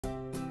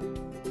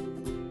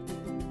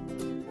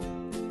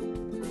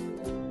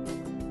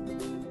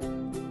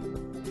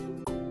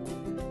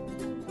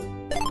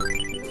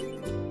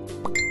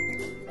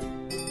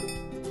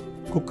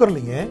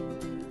குக்கர்லிங்க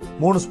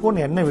 3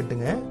 spoon எண்ணெய்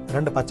விட்டுங்க,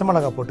 2 பச்சை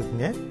மிளகாய்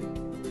போட்டுக்குங்க,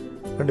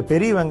 2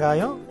 பெரிய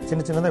வெங்காயம்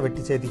சின்ன சின்னதாக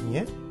வெட்டி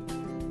சேர்த்திக்கிங்க.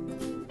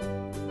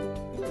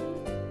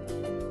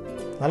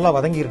 நல்லா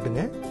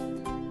வதங்கிருட்டுங்க.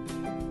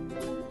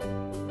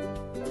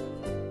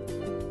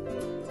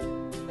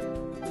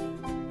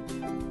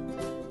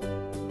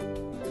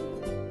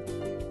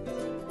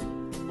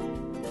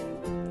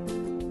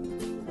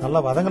 நல்லா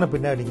வதங்கின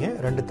பின்னாடிங்க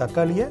 2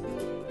 தக்காளியை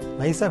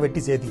நைஸாக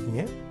வெட்டி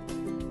சேர்த்திக்கிங்க.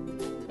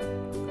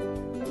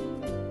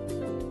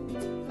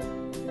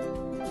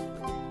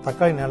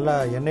 தக்காளி நல்லா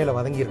எண்ணெயில்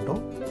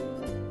வதங்கிருட்டும்.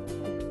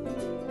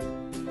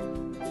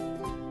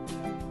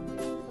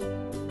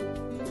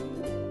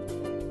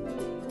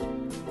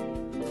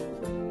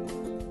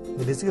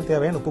 இந்த டிஷ்ஷுக்கு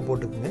தேவையான உப்பு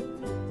போட்டுக்குங்க.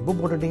 உப்பு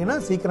போட்டுட்டிங்கன்னா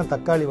சீக்கிரம்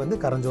தக்காளி வந்து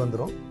கரைஞ்சி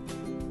வந்துடும்.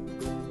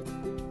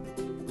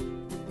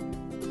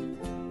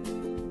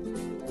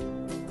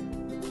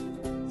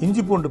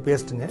 இஞ்சி பூண்டு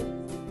பேஸ்ட்டுங்க,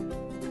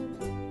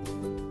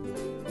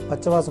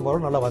 பச்சை வாசம்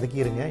போல நல்லா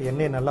வதக்கிடுங்க.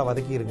 எண்ணெயை நல்லா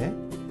வதக்கிடுங்க.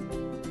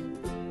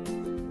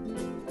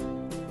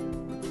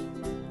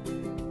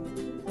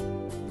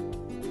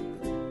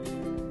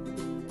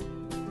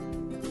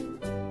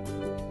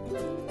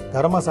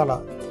 கரம் மசாலா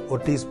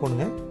 1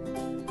 டீஸ்பூனுங்க,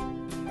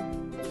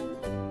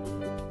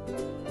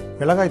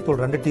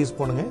 மிளகாய்த்தூள் 2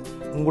 டீஸ்பூனுங்க.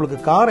 உங்களுக்கு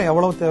காரம்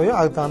எவ்வளவு தேவையோ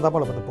அதுக்கு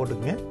தகுந்தாப்பால் பார்த்து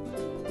போட்டுக்குங்க.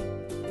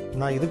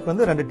 நான் இதுக்கு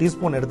வந்து 2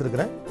 டீஸ்பூன்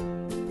எடுத்துருக்கிறேன்.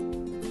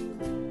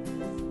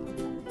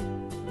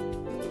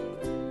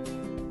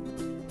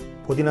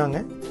 புதினாங்க,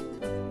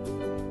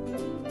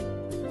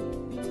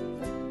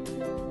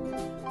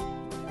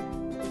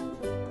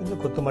 கொஞ்சம்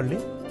கொத்தமல்லி,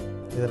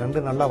 இது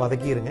 2 நல்லா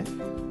வதக்கிடுங்க.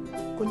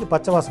 கொஞ்சம்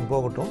பச்சை வாசம்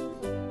போகட்டும்.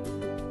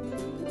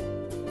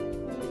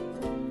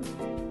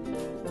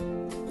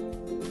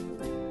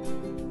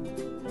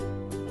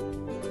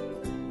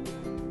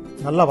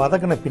 நல்லா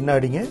வதக்கின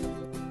பின்னாடிங்க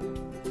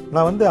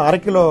நான் வந்து 1/2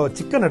 கிலோ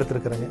சிக்கன்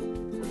எடுத்துருக்கிறேங்க.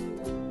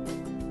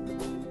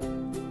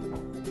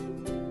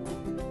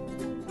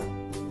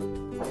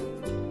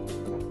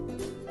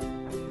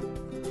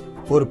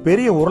 ஒரு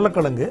பெரிய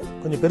உருளைக்கிழங்கு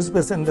கொஞ்சம் பெருசு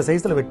பெருசாக இந்த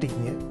சைஸில்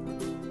வெட்டிக்கிங்க.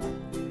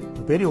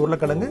 பெரிய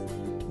உருளைக்கிழங்கு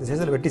இந்த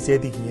சைஸில் வெட்டி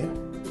சேர்த்திக்கிங்க.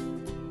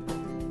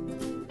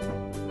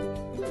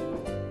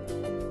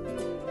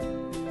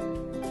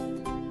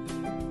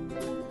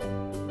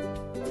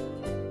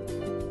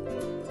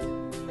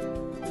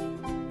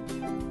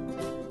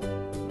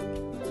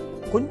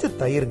 கொஞ்சம்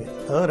தயிருங்க,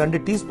 அதாவது 2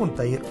 டீஸ்பூன்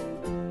தயிர்,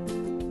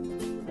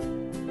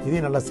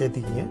 இதையும் நல்லா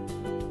சேர்த்திக்கிங்க.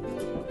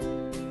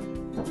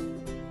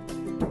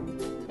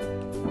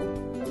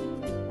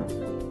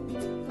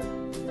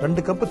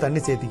 ரெண்டு கப்பு தண்ணி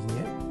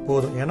சேர்த்திக்கிங்க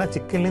போதும், ஏன்னா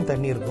சிக்கன்லையும்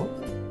தண்ணி இருக்கும்.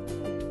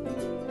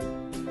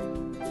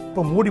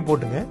 இப்போ மூடி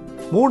போட்டுங்க,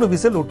 3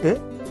 விசில் விட்டு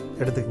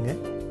எடுத்துக்கங்க.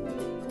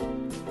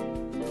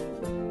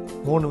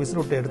 3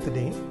 விசில் விட்டு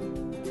எடுத்துட்டீங்க.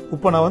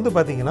 இப்போ நான் வந்து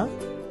பார்த்தீங்கன்னா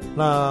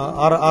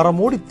நான் அரை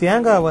மூடி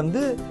தேங்காய்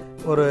வந்து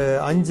ஒரு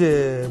 5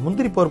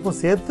 முந்திரி பருப்பும்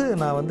சேர்த்து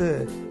நான் வந்து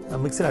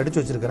மிக்சியில்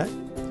அடித்து வச்சுருக்கிறேன்.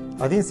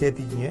 அதையும்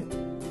சேர்த்திக்கிங்க.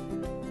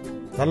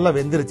 நல்லா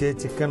வெந்துருச்சு,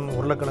 சிக்கன்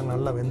உருளைக்கிழங்கு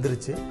நல்லா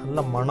வெந்துருச்சு,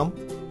 நல்ல மணம்.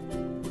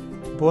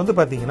 இப்போ வந்து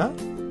பார்த்தீங்கன்னா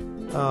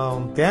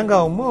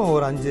தேங்காவும்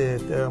ஒரு 5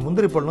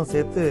 முந்திரி பழமும்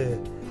சேர்த்து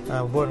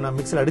நான்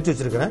மிக்சியில் அடித்து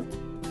வச்சுருக்கிறேன்.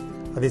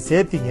 அதை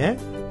சேர்த்திங்க.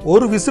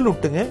 1 விசில்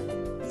விட்டுங்க,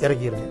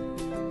 இறக்கிடுங்க.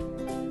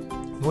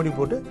 மூடி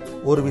போட்டு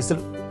 1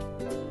 விசில்.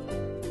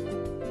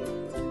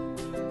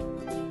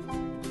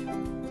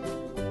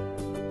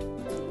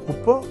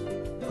 உப்பு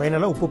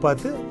ஃபைனலாக உப்பு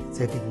பார்த்து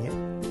சேர்த்திக்கிங்க.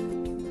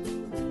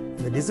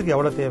 இந்த டிஷ்ஷுக்கு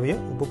எவ்வளோ தேவையோ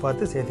உப்பு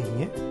பார்த்து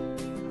சேர்த்திக்கிங்க.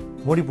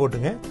 மூடி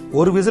போட்டுங்க.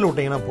 1 விசில்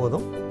விட்டிங்கன்னா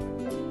போதும்.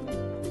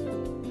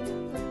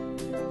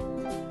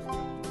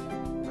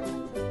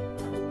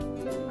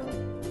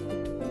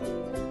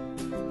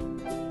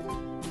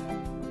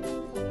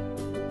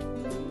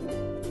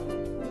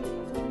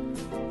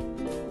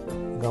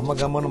 கம்ம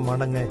கம்மனு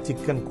மணங்க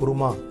சிக்கன்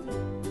குருமா.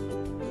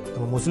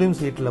 நம்ம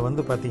முஸ்லீம்ஸ் வீட்டில்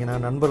வந்து பார்த்தீங்கன்னா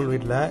நண்பர்கள்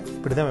வீட்டில்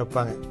இப்படி தான்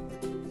வைப்பாங்க.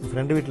 என்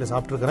ஃப்ரெண்டு வீட்டில்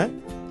சாப்பிட்ருக்கிறேன்,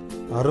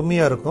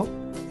 அருமையாக இருக்கும்.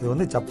 இது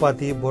வந்து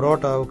சப்பாத்தி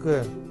பரோட்டாவுக்கு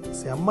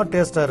செம்ம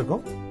டேஸ்ட்டாக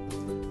இருக்கும்.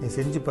 நீ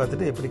செஞ்சு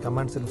பார்த்துட்டு எப்படி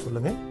கமெண்ட்ஸ்ன்னு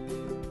சொல்லுங்கள்.